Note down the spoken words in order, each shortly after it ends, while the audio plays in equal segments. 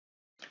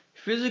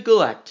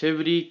Physical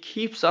activity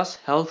keeps us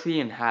healthy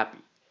and happy.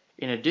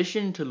 In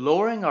addition to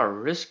lowering our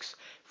risks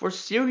for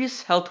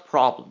serious health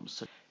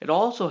problems, it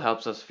also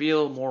helps us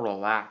feel more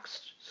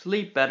relaxed,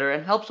 sleep better,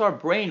 and helps our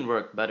brain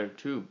work better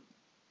too.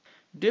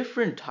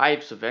 Different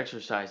types of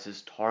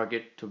exercises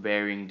target to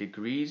varying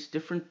degrees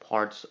different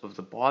parts of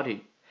the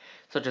body,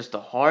 such as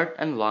the heart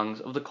and lungs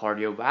of the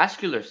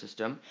cardiovascular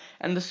system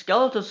and the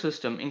skeletal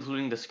system,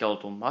 including the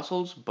skeletal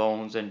muscles,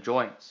 bones, and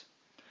joints.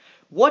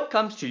 What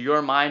comes to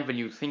your mind when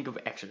you think of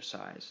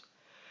exercise?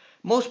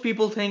 Most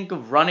people think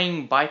of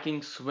running,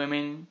 biking,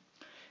 swimming.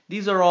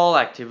 These are all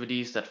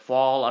activities that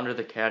fall under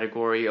the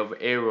category of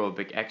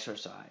aerobic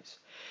exercise.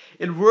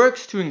 It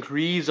works to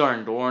increase our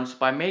endurance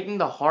by making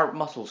the heart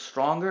muscle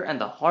stronger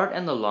and the heart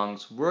and the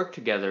lungs work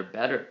together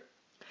better.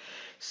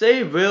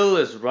 Say Will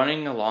is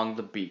running along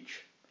the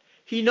beach.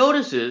 He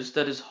notices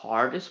that his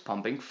heart is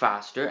pumping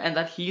faster and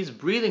that he is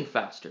breathing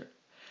faster.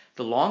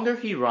 The longer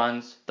he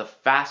runs, the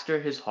faster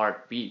his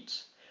heart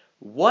beats.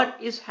 What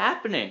is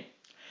happening?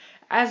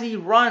 As he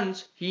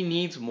runs, he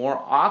needs more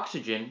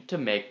oxygen to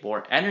make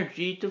more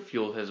energy to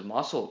fuel his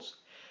muscles.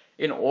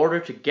 In order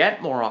to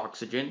get more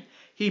oxygen,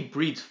 he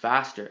breathes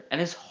faster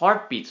and his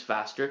heart beats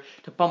faster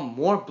to pump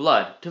more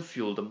blood to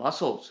fuel the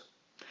muscles.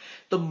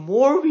 The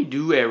more we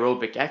do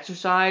aerobic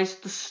exercise,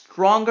 the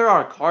stronger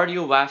our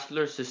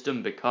cardiovascular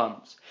system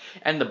becomes,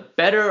 and the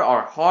better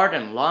our heart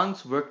and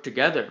lungs work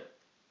together.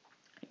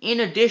 In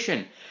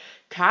addition,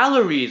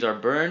 calories are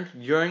burned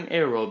during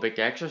aerobic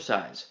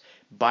exercise.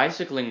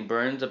 Bicycling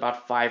burns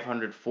about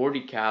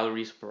 540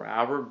 calories per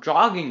hour,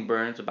 jogging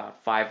burns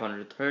about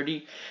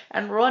 530,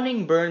 and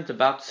running burns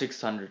about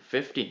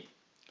 650.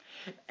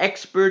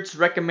 Experts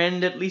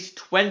recommend at least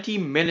 20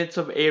 minutes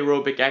of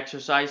aerobic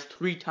exercise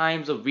 3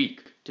 times a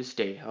week to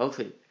stay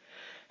healthy.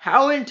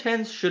 How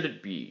intense should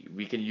it be?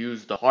 We can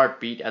use the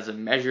heartbeat as a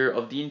measure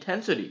of the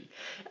intensity,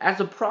 as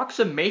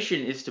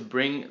approximation is to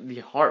bring the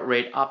heart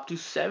rate up to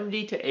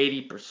 70 to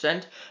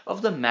 80%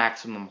 of the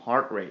maximum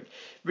heart rate,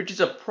 which is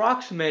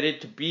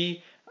approximated to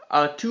be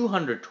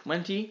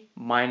 220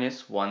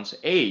 minus one's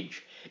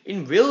age.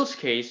 In Will's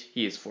case,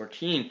 he is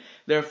 14,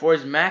 therefore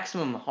his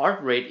maximum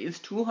heart rate is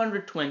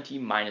 220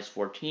 minus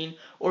 14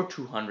 or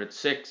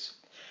 206.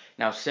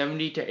 Now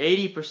 70 to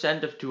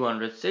 80% of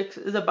 206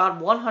 is about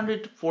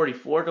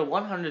 144 to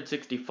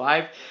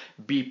 165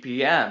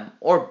 BPM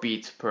or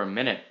beats per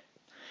minute.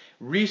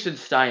 Recent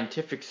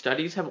scientific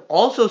studies have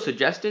also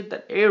suggested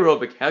that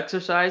aerobic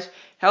exercise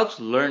helps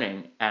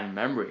learning and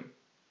memory.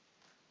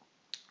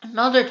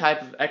 Another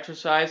type of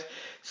exercise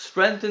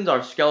strengthens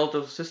our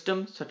skeletal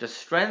system, such as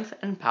strength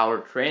and power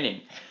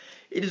training.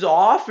 It is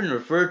often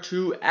referred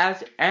to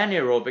as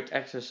anaerobic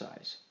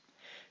exercise.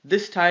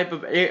 This type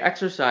of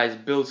exercise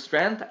builds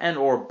strength and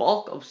or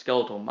bulk of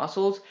skeletal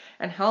muscles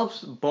and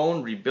helps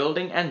bone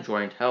rebuilding and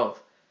joint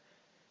health.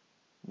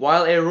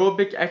 While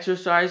aerobic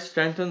exercise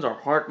strengthens our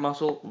heart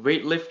muscle,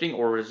 weightlifting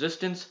or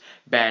resistance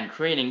band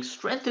training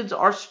strengthens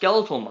our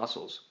skeletal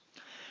muscles.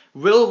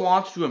 Will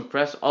wants to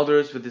impress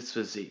others with his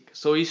physique,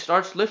 so he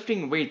starts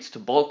lifting weights to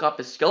bulk up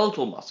his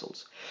skeletal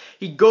muscles.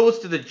 He goes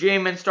to the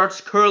gym and starts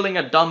curling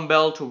a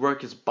dumbbell to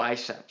work his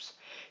biceps.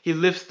 He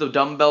lifts the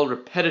dumbbell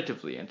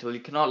repetitively until he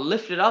cannot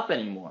lift it up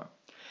anymore.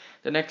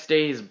 The next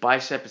day his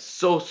bicep is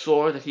so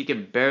sore that he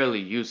can barely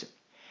use it.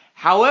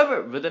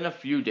 However, within a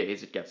few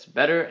days it gets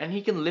better and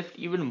he can lift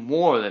even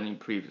more than he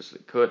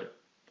previously could.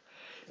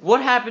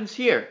 What happens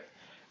here?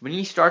 When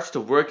he starts to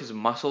work his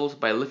muscles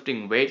by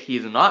lifting weight he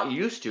is not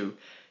used to,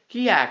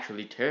 he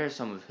actually tears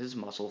some of his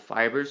muscle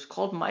fibers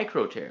called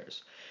micro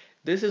tears.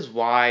 This is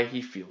why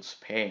he feels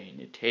pain.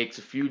 It takes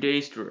a few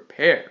days to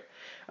repair.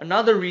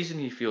 Another reason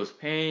he feels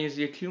pain is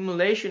the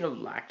accumulation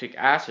of lactic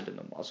acid in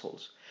the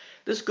muscles.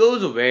 This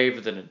goes away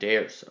within a day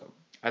or so.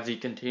 As he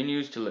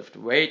continues to lift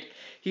weight,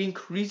 he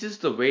increases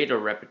the weight or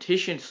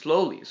repetition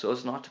slowly so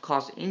as not to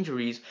cause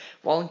injuries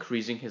while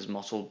increasing his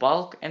muscle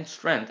bulk and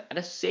strength at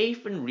a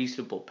safe and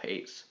reasonable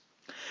pace.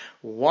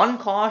 One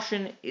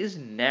caution is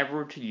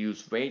never to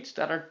use weights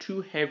that are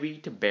too heavy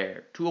to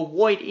bear to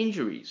avoid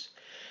injuries.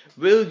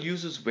 Will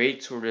uses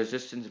weights or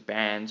resistance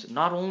bands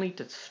not only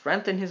to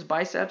strengthen his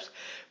biceps,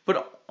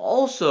 but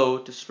also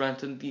to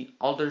strengthen the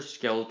other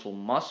skeletal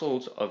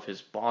muscles of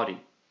his body.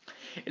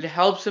 It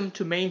helps him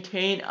to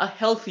maintain a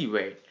healthy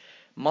weight.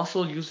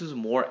 Muscle uses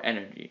more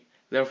energy,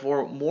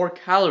 therefore more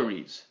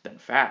calories than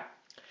fat.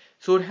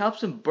 So it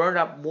helps him burn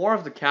up more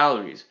of the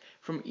calories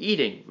from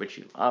eating, which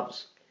he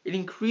loves. It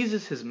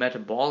increases his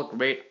metabolic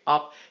rate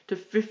up to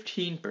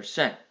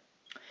 15%.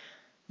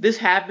 This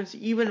happens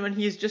even when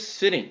he is just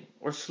sitting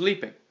or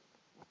sleeping.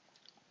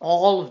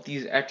 All of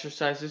these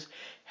exercises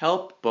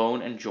help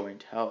bone and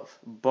joint health.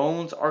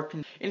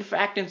 In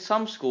fact, in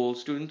some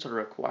schools, students are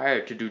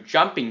required to do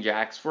jumping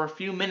jacks for a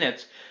few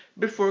minutes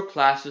before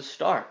classes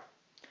start.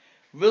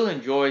 Will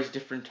enjoys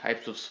different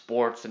types of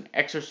sports and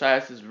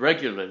exercises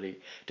regularly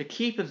to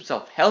keep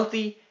himself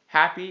healthy,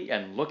 happy,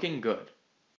 and looking good.